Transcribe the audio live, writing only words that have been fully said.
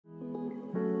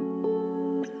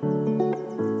Hi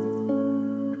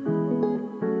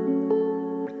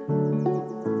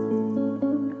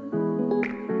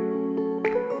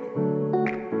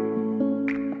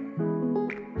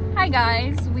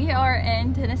guys, we are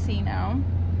in Tennessee now.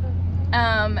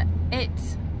 It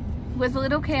was a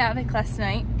little chaotic last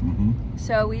night,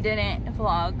 so we didn't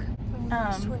vlog.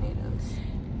 Tornadoes.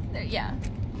 Yeah,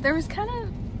 there was kind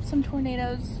of some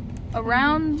tornadoes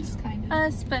around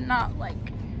us, but not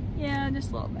like, yeah, just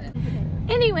a little bit.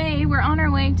 Anyway, we're on our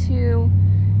way to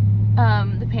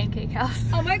the pancake house.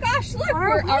 Oh my gosh, look,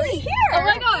 we're already here. Oh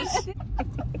my gosh.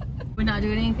 We're not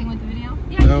doing anything with the video?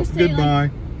 Yeah, no, goodbye.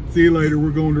 Like, see you later.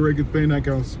 We're going to Reagan's Pancake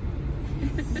House.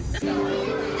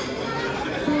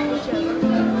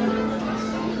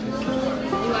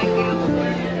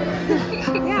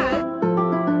 Yeah.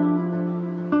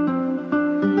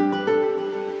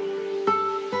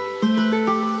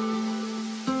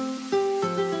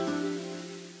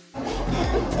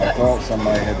 I thought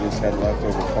somebody had just had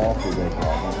leftover coffee they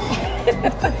brought me.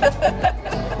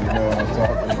 You know what I'm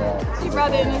talking about. He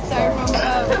brought it in a styrofoam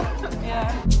cup. Yeah.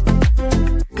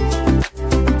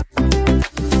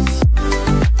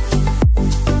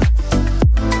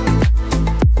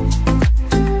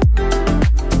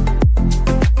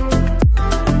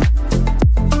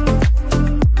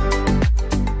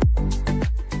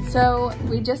 So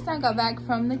we just now got back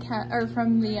from the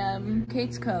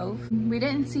Kate's Cove. We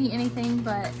didn't see anything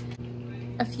but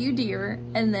a few deer,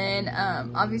 and then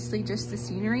obviously just the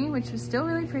scenery, which was still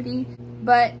really pretty.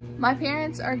 But my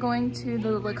parents are going to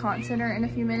the LeConte Center in a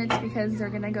few minutes because they're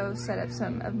gonna go set up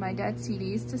some of my dad's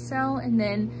CDs to sell, and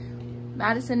then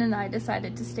Madison and I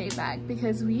decided to stay back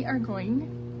because we are going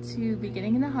to be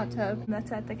getting in the hot tub.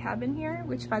 That's at the cabin here,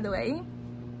 which, by the way,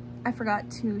 I forgot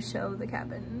to show the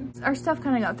cabin. Our stuff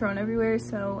kind of got thrown everywhere,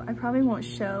 so I probably won't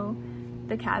show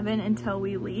the cabin until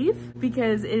we leave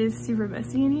because it is super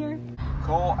messy in here.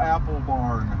 Call Apple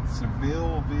Barn,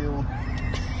 Seville.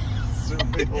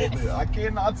 I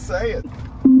cannot say it.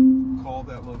 Call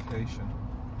that location.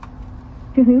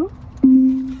 To who?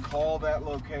 Call that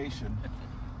location.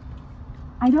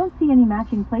 I don't see any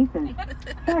matching places.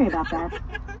 Sorry about that.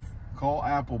 Call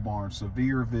Apple Barn,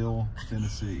 Sevierville,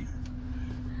 Tennessee.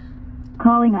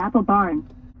 Calling Apple Barn.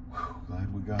 Whew,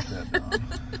 glad we got that done.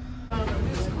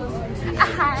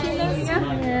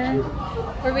 Hi.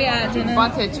 Where we at, Jenna?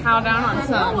 About to chow down on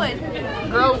some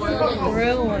grill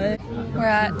wood. We're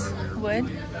at Wood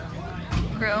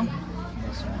Grill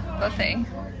Buffet.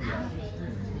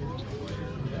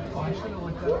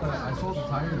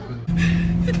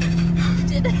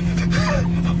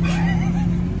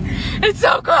 It's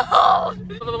so cold!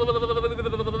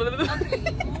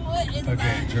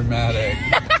 Okay, dramatic.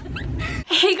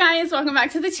 Hey guys, welcome back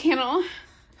to the channel.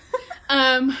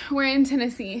 We're in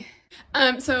Tennessee.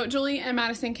 So Julie and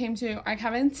Madison came to our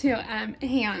cabin to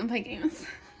hang out and play games.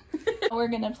 We're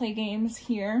gonna play games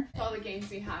here. All the games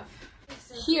we have.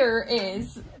 Here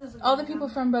is all the people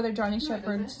from Brother Johnny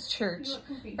Shepherd's church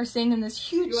are staying in this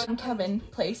huge cabin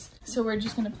place. So we're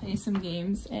just gonna play some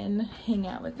games and hang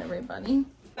out with everybody.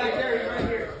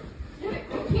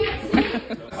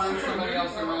 Find somebody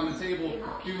else around the table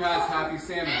who has happy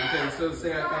salmon. Okay, so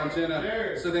say I found Jenna.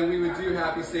 So then we would do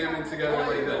happy salmon together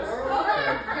like this.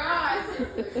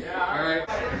 Okay. All right.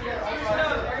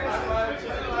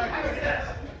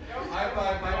 High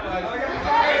five, high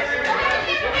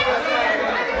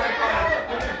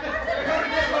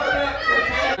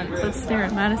five. Let's stare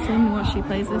at Madison while she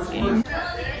plays this game.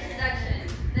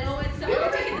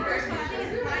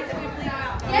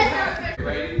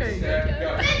 Ready, set,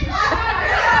 go.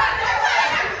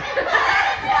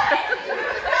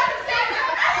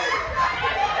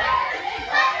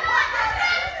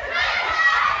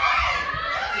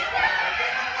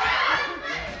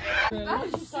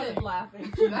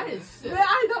 Laughing. That is sick.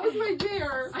 That was my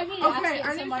dare. I mean, okay,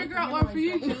 I need to figure out one for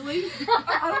you, Julie.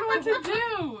 I don't know what to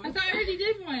do. I thought I already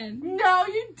did one. No,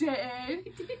 you didn't.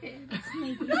 No,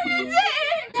 you didn't.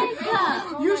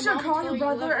 You should call your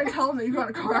brother and tell him that you got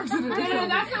a car accident. No,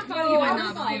 that's not funny. You would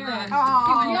not believe that.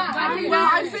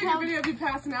 I've seen a video of you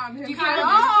passing out and him saying,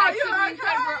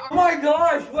 Oh my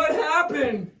gosh, what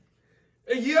happened?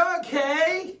 Are you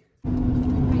okay?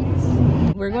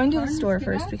 We're going to the store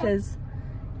first because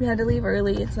we had to leave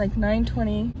early. It's like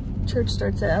 9:20. Church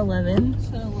starts at 11.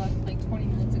 Should have left like 20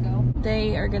 minutes ago.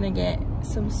 They are gonna get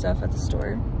some stuff at the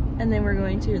store. And then we're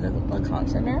going to the LeConte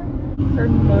Center for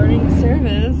morning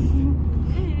service.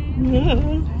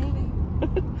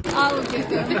 I'll get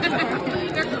them.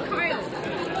 They're for Kyle.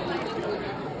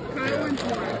 Kyle and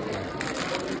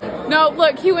Tori. No,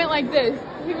 look, he went like this.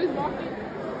 He was walking,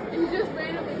 and he just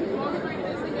randomly, he's walking like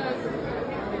this, and he goes.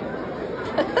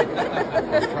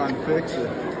 I was trying to fix it.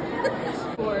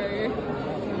 For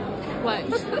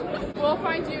lunch. We'll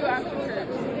find you after church.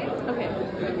 Okay.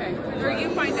 Okay. Or you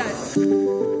find us.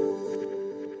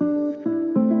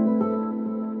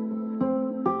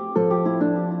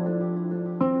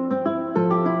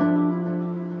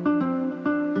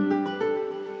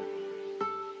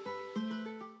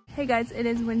 Hey guys, it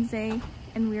is Wednesday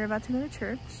and we're about to go to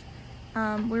church.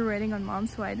 We're waiting on Mom,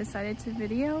 so I decided to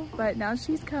video, but now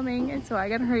she's coming and so I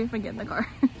gotta hurry up and get in the car.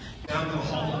 Down the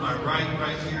hall on my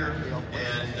right here,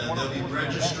 and they'll be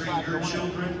registering your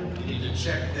children. You need to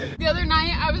check that. The other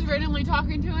night, I was randomly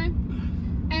talking to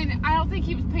him, and I don't think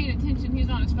he was paying attention. He was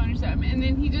on his phone or something, and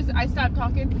then I stopped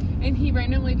talking, and he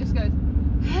randomly just goes,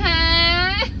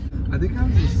 huh? I think I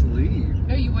was asleep.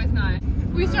 No, you was not.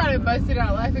 We started busting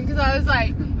out laughing, because I was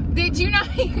like, did you not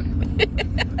hear?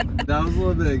 That was a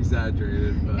little bit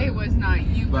exaggerated, but It was not.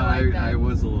 You were but like that. I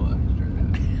was a little extra.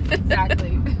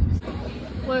 Exactly.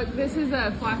 Look, this is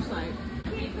a flashlight.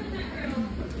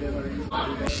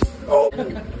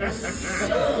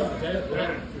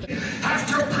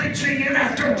 After preaching and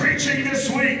after preaching this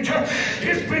week,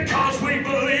 it's because we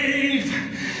believe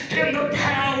in the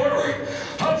power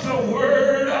of the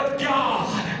Word of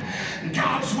God.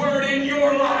 God's Word in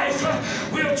your life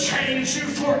will change you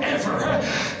forever.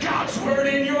 God's Word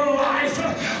in your life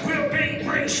will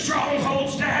bring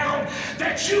strongholds down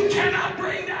that you cannot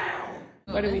bring down.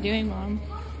 What are we doing, Mom?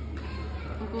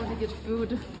 We're going to get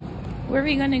food. Where are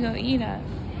we gonna go eat at?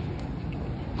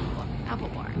 Apple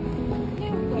bar.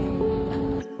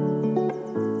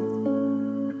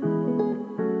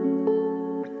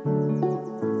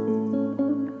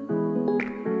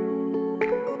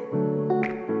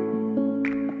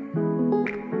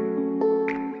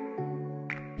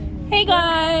 Hey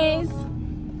guys!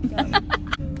 A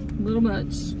little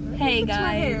much. Hey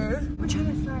guys! We're trying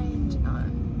to find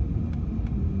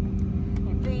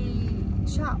the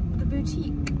shop, the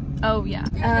boutique. Oh yeah.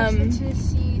 There's the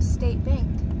Tennessee State Bank.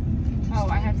 Oh,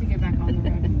 I have to get back on the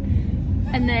road.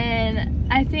 And then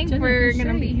I think we're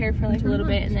gonna be here for like a little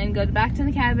bit and then go back to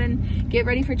the cabin, get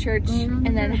ready for church,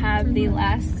 and then have the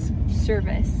last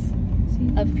service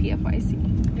of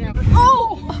PFYC. Yeah.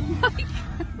 Oh!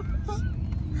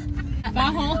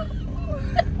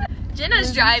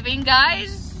 Jenna's driving,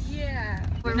 guys. Yeah.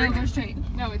 No, go straight.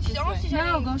 No, it's this way.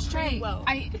 No, go straight.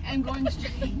 I am going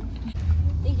straight.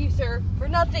 Thank you, sir, for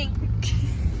nothing.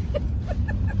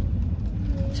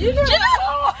 Jenna!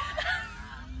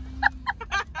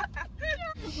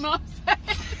 Mom said,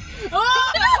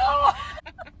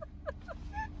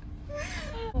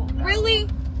 Really?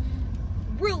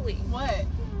 Really? what?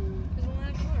 There's a lot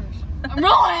of cars. I'm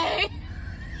rolling!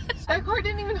 That car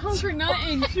didn't even honk or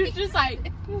nothing. She was just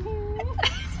like,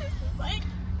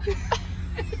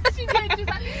 she did just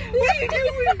like, what are you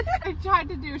doing? I tried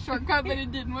to do a shortcut, but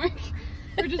it didn't work.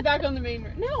 We're just back on the main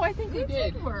road. No, I think we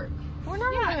did. Work. We're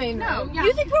not Yeah, on the main no, road. yeah.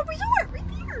 Music Road Resort, right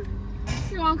there.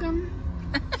 You're welcome.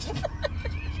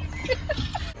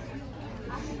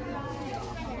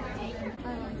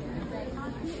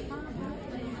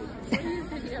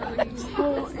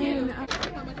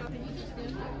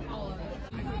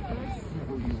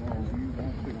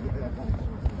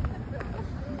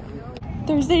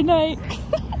 Thursday night.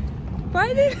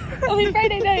 Friday? Only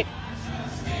Friday night.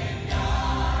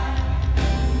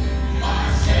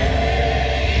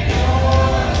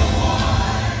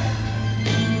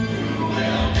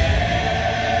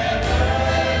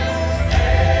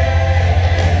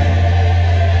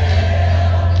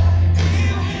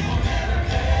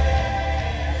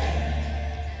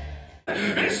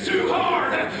 It's too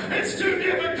hard. It's too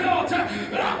difficult.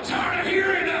 I'm tired of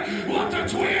hearing what the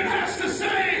twin has to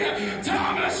say.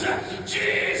 Thomas,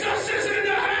 Jesus is in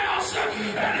the house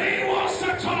and he wants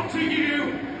to talk to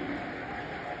you.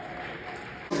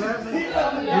 You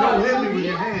don't hit me with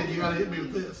your hand, you gotta hit me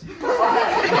with this.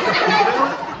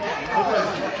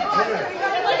 Okay.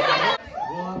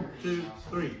 1, 2,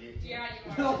 3. 1,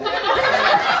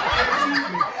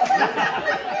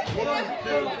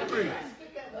 2, 3. Here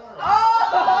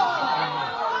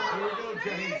we go,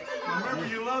 James. Remember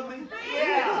you love me?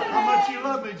 Yeah. How much you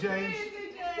love me, James? James!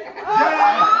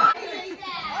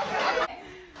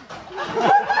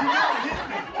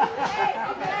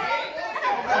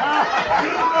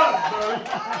 Good enough, bro.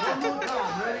 One more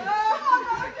time, ready?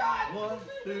 1,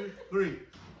 2, 3.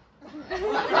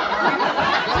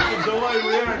 That's a delayed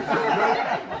reaction,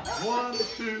 right? 1,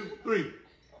 2, 3.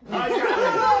 I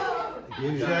got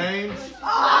it. James.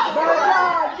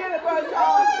 Get it, Buzz!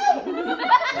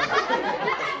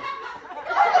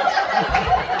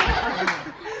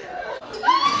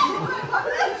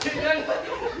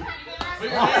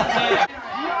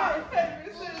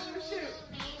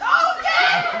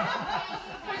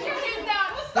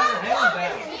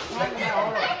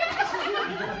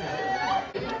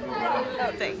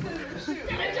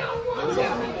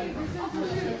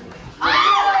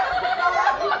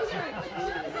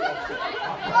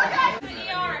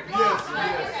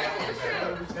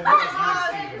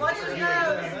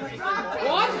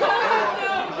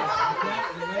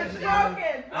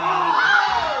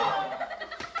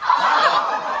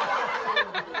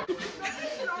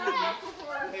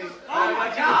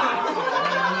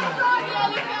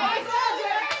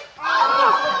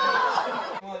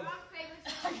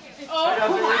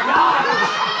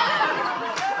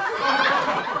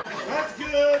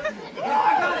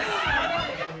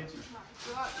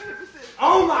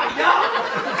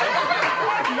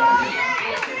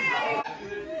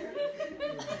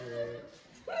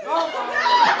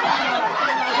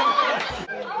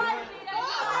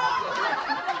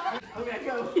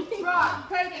 Rock,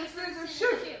 paper, scissors,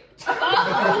 shoot.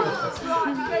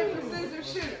 Rock, paper, scissors,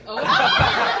 shoot.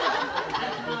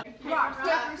 Rock,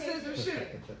 paper, scissors, shoot.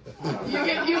 You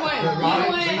win. You win.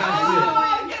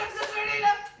 Get him, Sister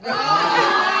Anita.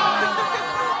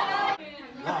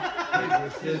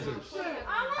 Scissors.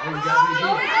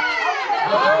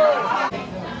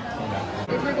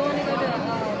 If we're going to go to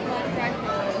Black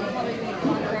Rifle, we'll probably do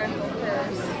Black Rifle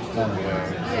first.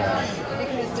 Yeah,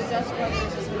 because the Dust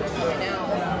Brothers is when they're coming out.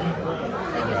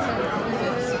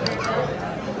 Like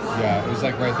Yeah, it was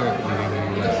like right there at the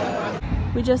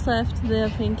beginning. we just left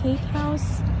the pancake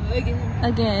house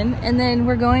again, and then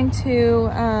we're going to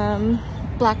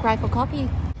Black Rifle Coffee.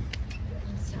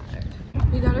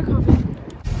 We got our coffee.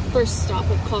 First stop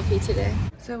of coffee today.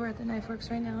 So we're at the Knife Works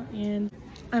right now, and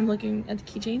I'm looking at the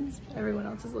keychains. Everyone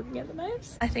else is looking at the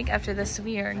knives. I think after this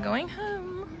we are going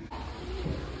home.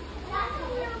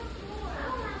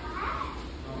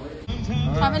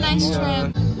 Have a nice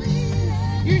trip.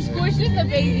 You're squishing the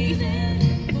baby.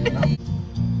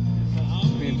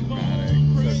 Being dramatic.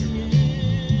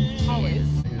 Always.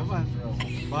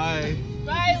 Bye.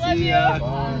 Bye, love you.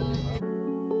 Bye.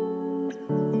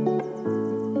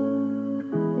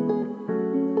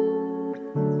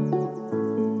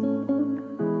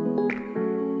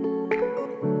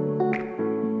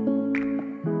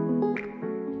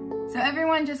 So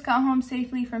everyone just got home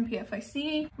safely from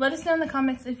PFYC. Let us know in the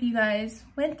comments if you guys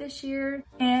went this year,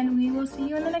 and we will see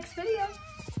you in the next video.